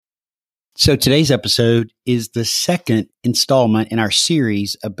So today's episode is the second installment in our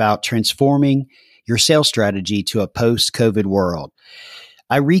series about transforming your sales strategy to a post-COVID world.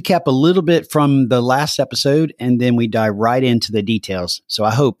 I recap a little bit from the last episode and then we dive right into the details. So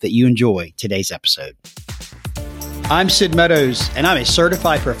I hope that you enjoy today's episode. I'm Sid Meadows and I'm a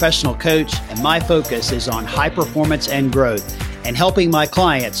certified professional coach, and my focus is on high performance and growth and helping my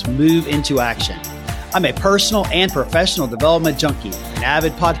clients move into action. I'm a personal and professional development junkie, an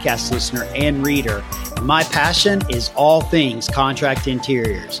avid podcast listener and reader. My passion is all things contract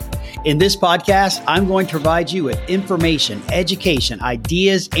interiors. In this podcast, I'm going to provide you with information, education,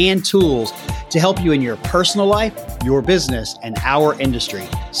 ideas, and tools to help you in your personal life, your business, and our industry.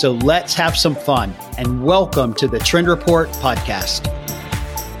 So let's have some fun, and welcome to the Trend Report podcast.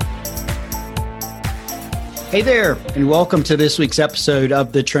 Hey there, and welcome to this week's episode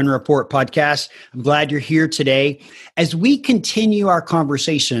of the Trend Report podcast. I'm glad you're here today as we continue our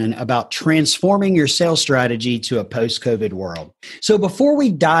conversation about transforming your sales strategy to a post-COVID world. So before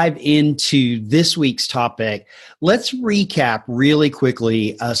we dive into this week's topic, let's recap really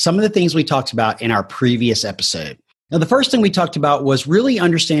quickly some of the things we talked about in our previous episode. Now, the first thing we talked about was really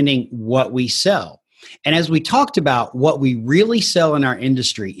understanding what we sell. And as we talked about, what we really sell in our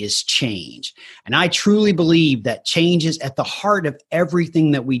industry is change. And I truly believe that change is at the heart of everything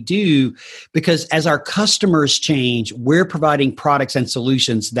that we do, because as our customers change, we're providing products and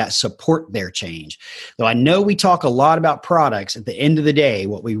solutions that support their change. Though I know we talk a lot about products, at the end of the day,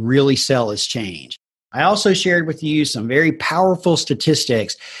 what we really sell is change. I also shared with you some very powerful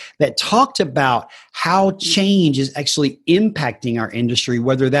statistics that talked about how change is actually impacting our industry,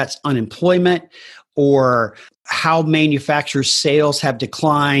 whether that's unemployment or how manufacturers' sales have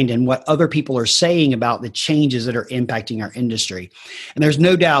declined and what other people are saying about the changes that are impacting our industry. And there's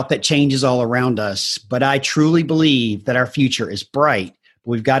no doubt that change is all around us, but I truly believe that our future is bright.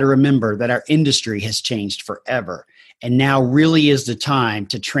 We've got to remember that our industry has changed forever. And now really is the time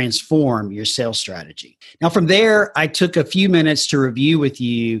to transform your sales strategy. Now, from there, I took a few minutes to review with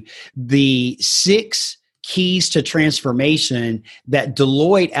you the 6 keys to transformation that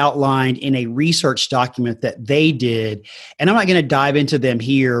Deloitte outlined in a research document that they did. And I'm not going to dive into them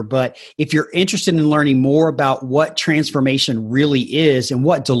here, but if you're interested in learning more about what transformation really is and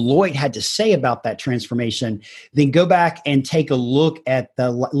what Deloitte had to say about that transformation, then go back and take a look at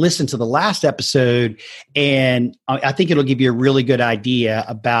listen to the last episode. And I think it'll give you a really good idea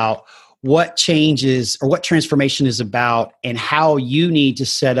about what changes or what transformation is about and how you need to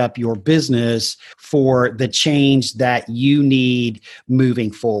set up your business for the change that you need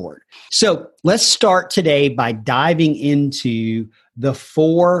moving forward. So let's start today by diving into the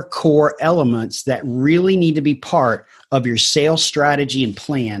 4 core elements that really need to be part of your sales strategy and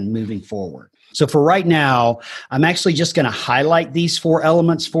plan moving forward. So for right now, I'm actually just going to highlight these 4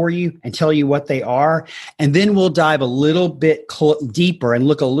 elements for you and tell you what they are. And then we'll dive a little bit deeper and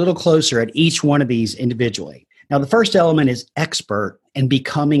look a little closer at each one of these individually. Now, the first element is expert and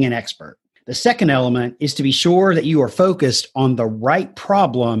becoming an expert. The second element is to be sure that you are focused on the right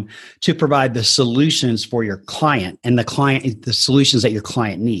problem to provide the solutions for your client and the solutions that your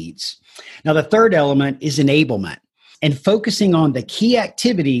client needs. Now, the third element is enablement, and focusing on the key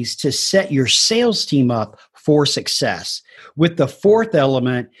activities to set your sales team up for success. With the fourth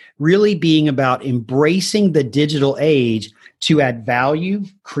element really being about embracing the digital age to add value,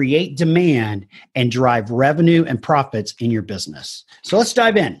 create demand, and drive revenue and profits in your business. So let's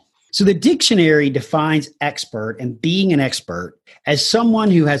dive in. So the dictionary defines expert and being an expert as someone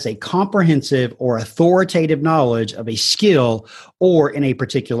who has a comprehensive or authoritative knowledge of a skill or in a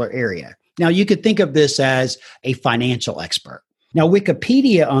particular area. Now, you could think of this as a financial expert. Now,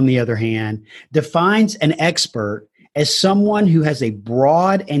 Wikipedia, on the other hand, defines an expert as someone who has a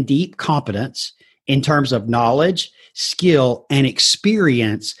broad and deep competence in terms of knowledge, skill, and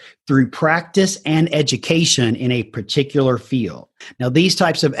experience through practice and education in a particular field. Now, these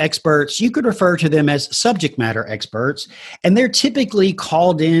types of experts, you could refer to them as subject matter experts, and they're typically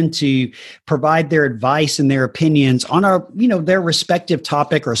called in to provide their advice and their opinions on their respective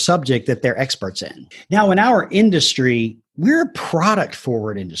topic or subject that they're experts in. Now, in our industry, we're a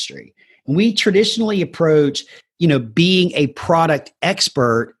product-forward industry. And we traditionally approach being a product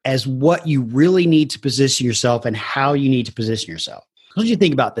expert as what you really need to position yourself and how you need to position yourself. Let you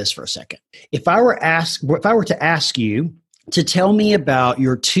think about this for a second. If I were to ask you to tell me about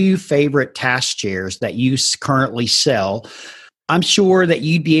your 2 favorite task chairs that you currently sell, I'm sure that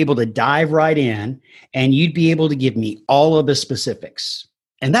you'd be able to dive right in and you'd be able to give me all of the specifics.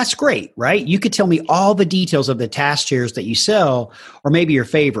 And that's great, right? You could tell me all the details of the task chairs that you sell, or maybe your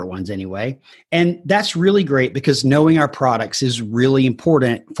favorite ones anyway. And that's really great because knowing our products is really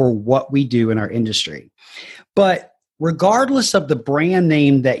important for what we do in our industry. But regardless of the brand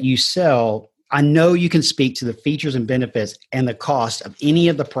name that you sell, I know you can speak to the features and benefits and the cost of any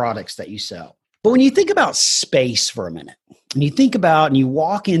of the products that you sell. But when you think about space for a minute, and you think about and you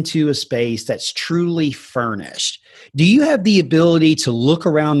walk into a space that's truly furnished, do you have the ability to look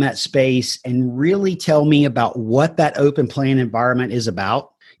around that space and really tell me about what that open plan environment is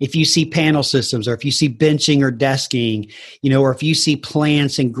about? If you see panel systems, or if you see benching or desking, or if you see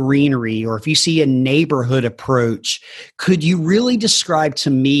plants and greenery, or if you see a neighborhood approach, could you really describe to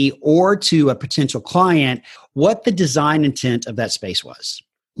me or to a potential client what the design intent of that space was?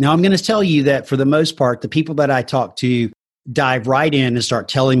 Now, I'm going to tell you that for the most part, the people that I talk to dive right in and start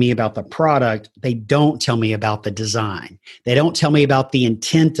telling me about the product. They don't tell me about the design. They don't tell me about the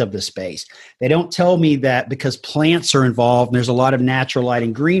intent of the space. They don't tell me that because plants are involved and there's a lot of natural light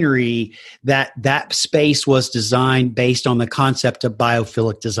and greenery, that space was designed based on the concept of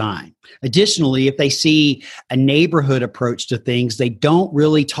biophilic design. Additionally, if they see a neighborhood approach to things, they don't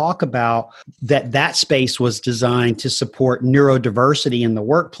really talk about that space was designed to support neurodiversity in the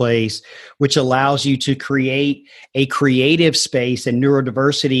workplace, which allows you to create a creative space, and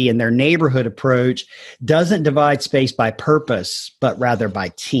neurodiversity in their neighborhood approach doesn't divide space by purpose, but rather by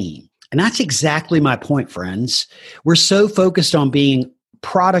team. And that's exactly my point, friends. We're so focused on being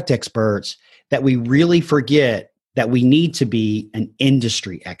product experts that we really forget that we need to be an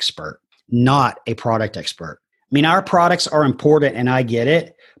industry expert, not a product expert. I mean, our products are important and I get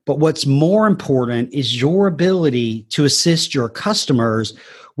it, but what's more important is your ability to assist your customers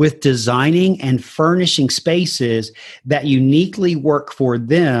with designing and furnishing spaces that uniquely work for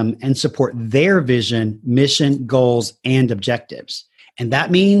them and support their vision, mission, goals, and objectives. And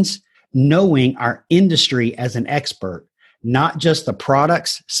that means knowing our industry as an expert, not just the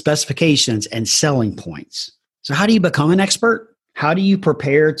products, specifications, and selling points. So how do you become an expert? How do you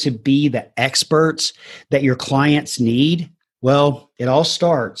prepare to be the experts that your clients need? Well, it all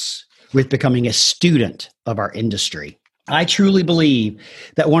starts with becoming a student of our industry. I truly believe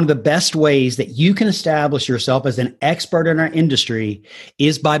that one of the best ways that you can establish yourself as an expert in our industry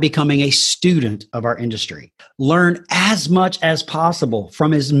is by becoming a student of our industry. Learn as much as possible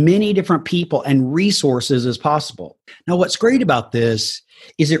from as many different people and resources as possible. Now, what's great about this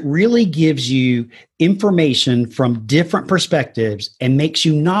is it really gives you information from different perspectives and makes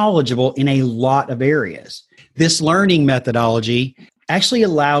you knowledgeable in a lot of areas. This learning methodology actually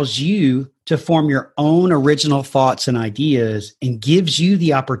allows you to form your own original thoughts and ideas and gives you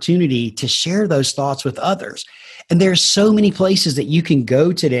the opportunity to share those thoughts with others. And there's so many places that you can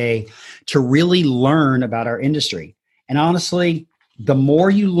go today to really learn about our industry. And honestly, the more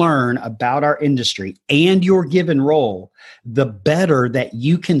you learn about our industry and your given role, the better that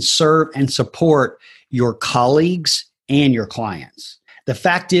you can serve and support your colleagues and your clients. The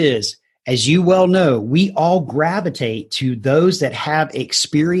fact is, as you well know, we all gravitate to those that have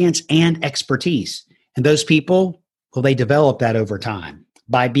experience and expertise. And those people, well, they develop that over time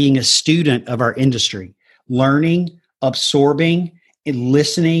by being a student of our industry, learning, absorbing, and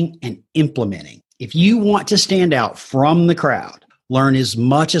listening, and implementing. If you want to stand out from the crowd, learn as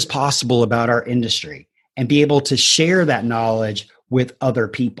much as possible about our industry and be able to share that knowledge with other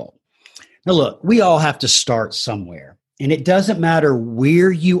people. Now, look, we all have to start somewhere. And it doesn't matter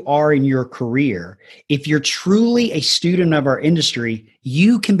where you are in your career. If you're truly a student of our industry,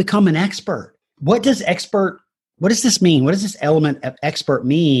 you can become an expert. What does this mean? What does this element of expert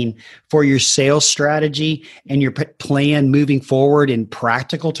mean for your sales strategy and your plan moving forward in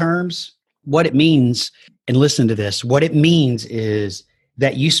practical terms? What it means, and listen to this, what it means is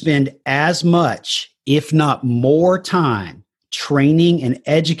that you spend as much, if not more time, training and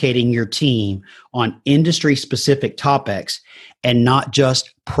educating your team on industry-specific topics and not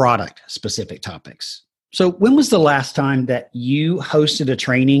just product-specific topics. So when was the last time that you hosted a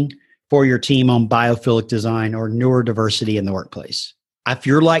training for your team on biophilic design or neurodiversity in the workplace? If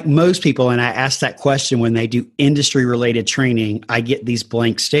you're like most people, and I ask that question when they do industry-related training, I get these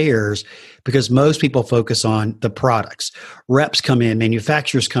blank stares because most people focus on the products. Reps come in,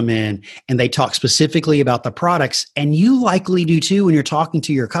 manufacturers come in, and they talk specifically about the products. And you likely do too when you're talking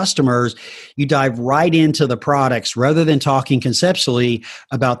to your customers. You dive right into the products rather than talking conceptually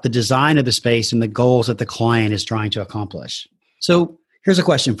about the design of the space and the goals that the client is trying to accomplish. So here's a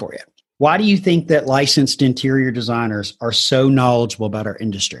question for you. Why do you think that licensed interior designers are so knowledgeable about our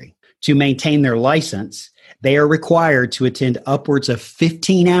industry? To maintain their license, they are required to attend upwards of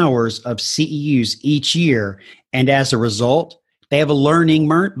 15 hours of CEUs each year, and as a result, They have a learning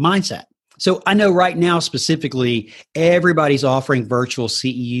mindset. So I know right now specifically, everybody's offering virtual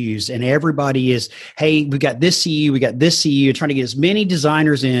CEUs and everybody is, hey, we got this CEU, we got this CEU, trying to get as many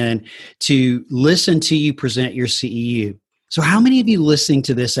designers in to listen to you present your CEU. So how many of you listening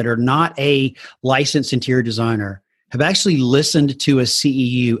to this that are not a licensed interior designer have actually listened to a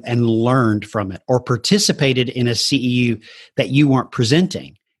CEU and learned from it, or participated in a CEU that you weren't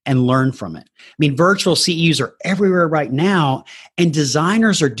presenting and learn from it? I mean, virtual CEUs are everywhere right now, and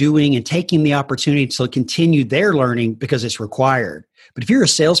designers are doing and taking the opportunity to continue their learning because it's required. But if you're a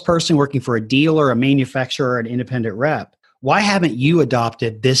salesperson working for a dealer, a manufacturer, or an independent rep, why haven't you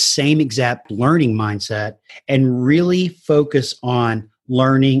adopted this same exact learning mindset and really focus on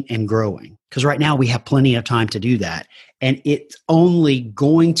learning and growing? Because right now we have plenty of time to do that. And it's only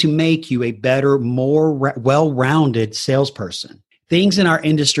going to make you a better, more well-rounded salesperson. Things in our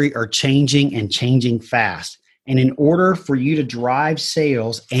industry are changing and changing fast. And in order for you to drive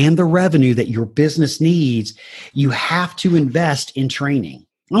sales and the revenue that your business needs, you have to invest in training.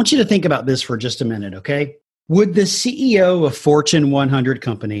 I want you to think about this for just a minute, okay? Would the CEO of Fortune 100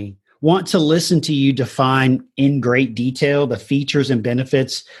 company want to listen to you define in great detail the features and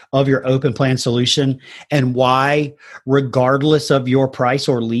benefits of your open plan solution and why, regardless of your price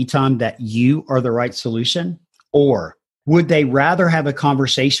or lead time, that you are the right solution? Or would they rather have a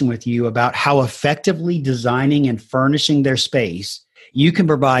conversation with you about how effectively designing and furnishing their space you can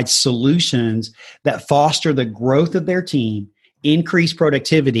provide solutions that foster the growth of their team, increase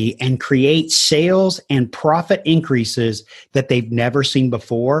productivity, and create sales and profit increases that they've never seen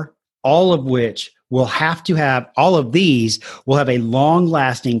before? All of which all of these will have a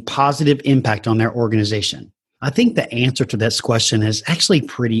long-lasting positive impact on their organization. I think the answer to this question is actually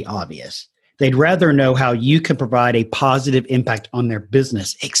pretty obvious. They'd rather know how you can provide a positive impact on their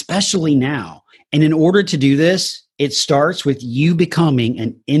business, especially now. And in order to do this, it starts with you becoming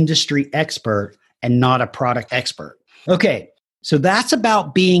an industry expert and not a product expert. Okay, so that's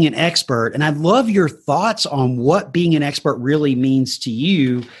about being an expert. And I'd love your thoughts on what being an expert really means to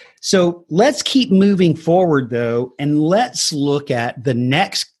you. So let's keep moving forward, though, and let's look at the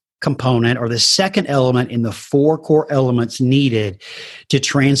next component, or the second element in the 4 core elements needed to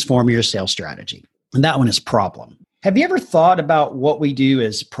transform your sales strategy. And that one is problem. Have you ever thought about what we do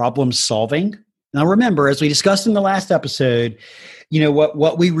as problem solving? Now, remember, as we discussed in the last episode,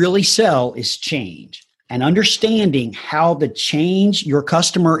 what we really sell is change. And understanding how the change your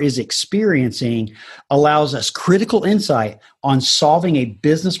customer is experiencing allows us critical insight on solving a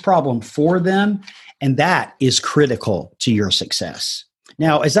business problem for them. And that is critical to your success.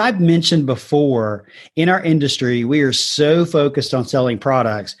 Now, as I've mentioned before, in our industry, we are so focused on selling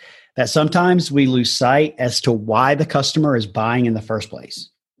products that sometimes we lose sight as to why the customer is buying in the first place.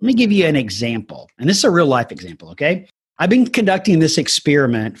 Let me give you an example. And this is a real life example, okay? I've been conducting this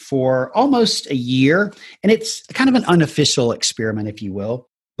experiment for almost a year, and it's kind of an unofficial experiment, if you will.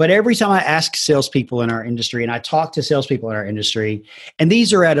 But every time I ask salespeople in our industry, and I talk to salespeople in our industry, and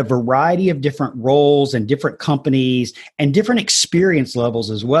these are at a variety of different roles and different companies and different experience levels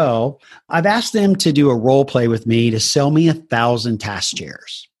as well, I've asked them to do a role play with me to sell me 1,000 task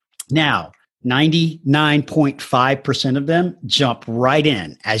chairs. Now, 99.5% of them jump right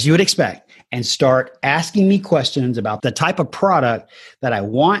in, as you would expect, and start asking me questions about the type of product that I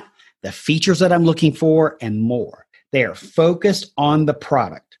want, the features that I'm looking for, and more. They are focused on the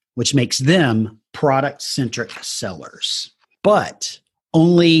product, which makes them product-centric sellers. But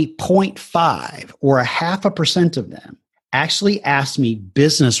only 0.5 or 0.5% of them actually ask me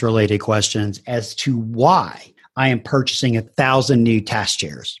business-related questions as to why I am purchasing 1,000 new task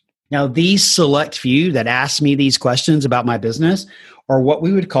chairs. Now, these select few that ask me these questions about my business are what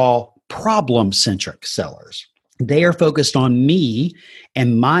we would call problem-centric sellers. They are focused on me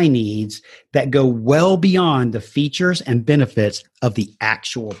and my needs that go well beyond the features and benefits of the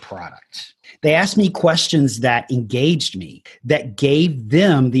actual product. They asked me questions that engaged me, that gave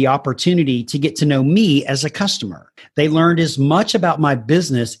them the opportunity to get to know me as a customer. They learned as much about my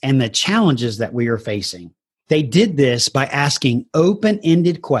business and the challenges that we are facing. They did this by asking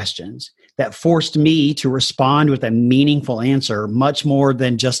open-ended questions that forced me to respond with a meaningful answer, much more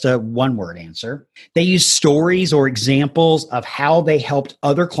than just a one-word answer. They used stories or examples of how they helped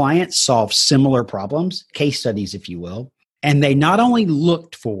other clients solve similar problems, case studies, if you will. And they not only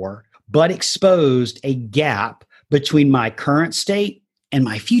looked for, but exposed a gap between my current state and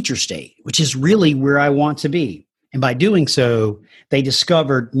my future state, which is really where I want to be. And by doing so, they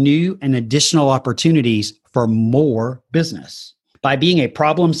discovered new and additional opportunities for more business. By being a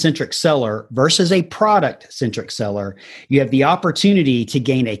problem-centric seller versus a product-centric seller, you have the opportunity to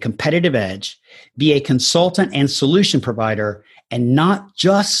gain a competitive edge, be a consultant and solution provider, and not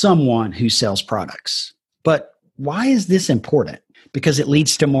just someone who sells products. But why is this important? Because it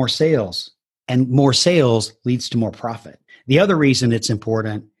leads to more sales, and more sales leads to more profit. The other reason it's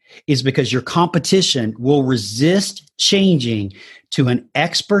important is because your competition will resist changing to an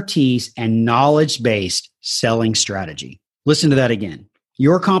expertise and knowledge-based selling strategy. Listen to that again.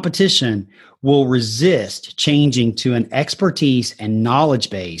 Your competition will resist changing to an expertise and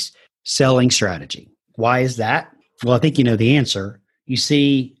knowledge-based selling strategy. Why is that? Well, I think you know the answer. You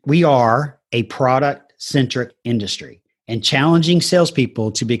see, we are a product-centric industry, and challenging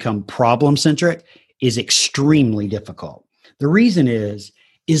salespeople to become problem-centric is extremely difficult. The reason is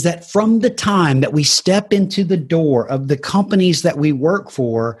that from the time that we step into the door of the companies that we work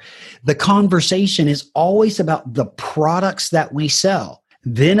for, the conversation is always about the products that we sell,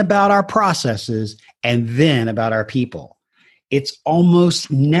 then about our processes, and then about our people. It's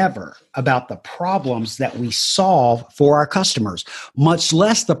almost never about the problems that we solve for our customers, much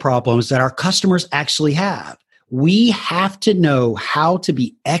less the problems that our customers actually have. We have to know how to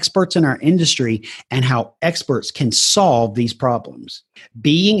be experts in our industry and how experts can solve these problems.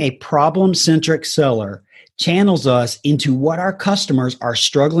 Being a problem-centric seller channels us into what our customers are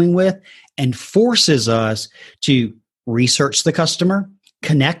struggling with and forces us to research the customer,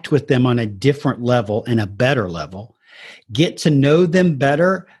 connect with them on a different level and a better level, get to know them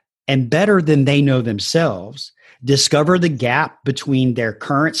better and better than they know themselves, discover the gap between their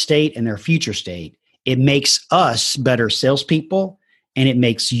current state and their future state. It makes us better salespeople, and it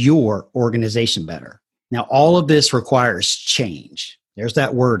makes your organization better. Now, all of this requires change. There's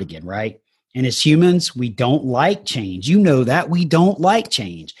that word again, right? And as humans, we don't like change. You know that. We don't like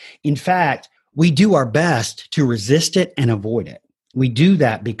change. In fact, we do our best to resist it and avoid it. We do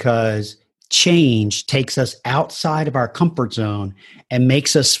that because change takes us outside of our comfort zone and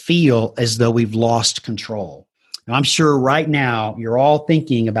makes us feel as though we've lost control. Now, I'm sure right now you're all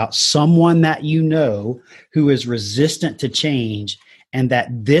thinking about someone that you know who is resistant to change, and that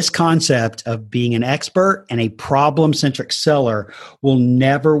this concept of being an expert and a problem-centric seller will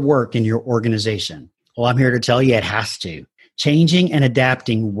never work in your organization. Well, I'm here to tell you it has to. Changing and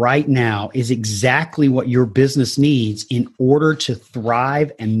adapting right now is exactly what your business needs in order to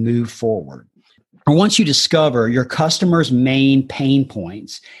thrive and move forward. And once you discover your customers' main pain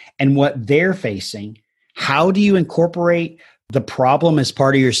points and what they're facing, how do you incorporate the problem as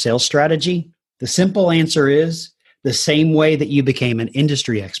part of your sales strategy? The simple answer is the same way that you became an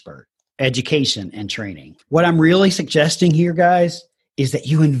industry expert, education and training. What I'm really suggesting here, guys, is that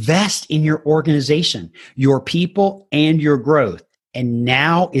you invest in your organization, your people, and your growth. And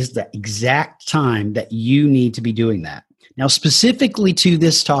now is the exact time that you need to be doing that. Now, specifically to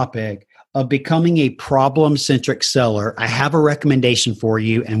this topic of becoming a problem-centric seller, I have a recommendation for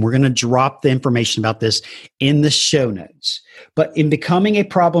you, and we're going to drop the information about this in the show notes. But in becoming a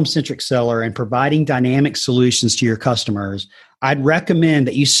problem-centric seller and providing dynamic solutions to your customers, I'd recommend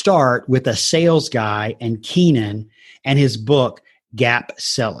that you start with a sales guy and Keenan and his book, Gap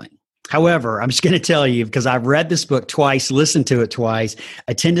Selling. However, I'm just going to tell you, because I've read this book twice, listened to it twice,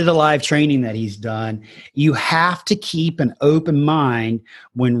 attended a live training that he's done, you have to keep an open mind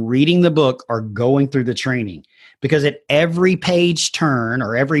when reading the book or going through the training. Because at every page turn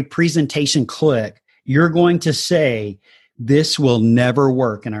or every presentation click, you're going to say, this will never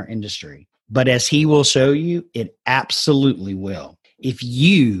work in our industry. But as he will show you, it absolutely will. If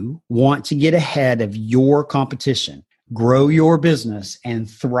you want to get ahead of your competition, grow your business, and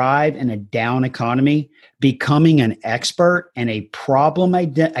thrive in a down economy, becoming an expert and a problem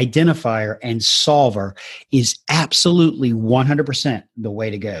identifier and solver is absolutely 100% the way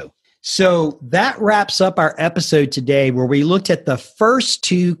to go. So that wraps up our episode today, where we looked at the first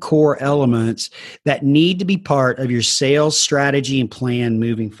two core elements that need to be part of your sales strategy and plan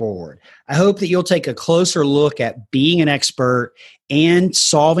moving forward. I hope that you'll take a closer look at being an expert and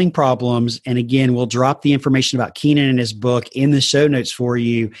solving problems. And again, we'll drop the information about Keenan and his book in the show notes for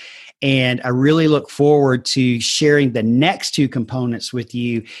you. And I really look forward to sharing the next two components with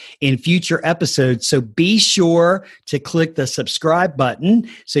you in future episodes. So be sure to click the subscribe button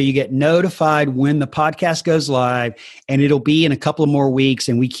so you get notified when the podcast goes live. And it'll be in a couple of more weeks.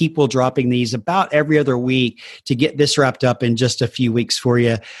 And we keep dropping these about every other week to get this wrapped up in just a few weeks for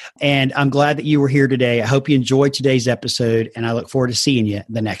you. And I'm glad that you were here today. I hope you enjoyed today's episode, and I look forward to seeing you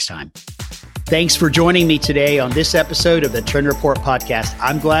the next time. Thanks for joining me today on this episode of the Trend Report Podcast.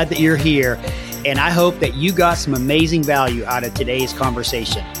 I'm glad that you're here, and I hope that you got some amazing value out of today's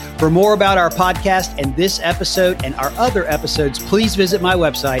conversation. For more about our podcast and this episode and our other episodes, please visit my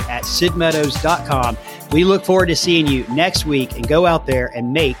website at sidmeadows.com. We look forward to seeing you next week, and go out there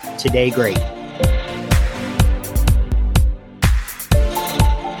and make today great.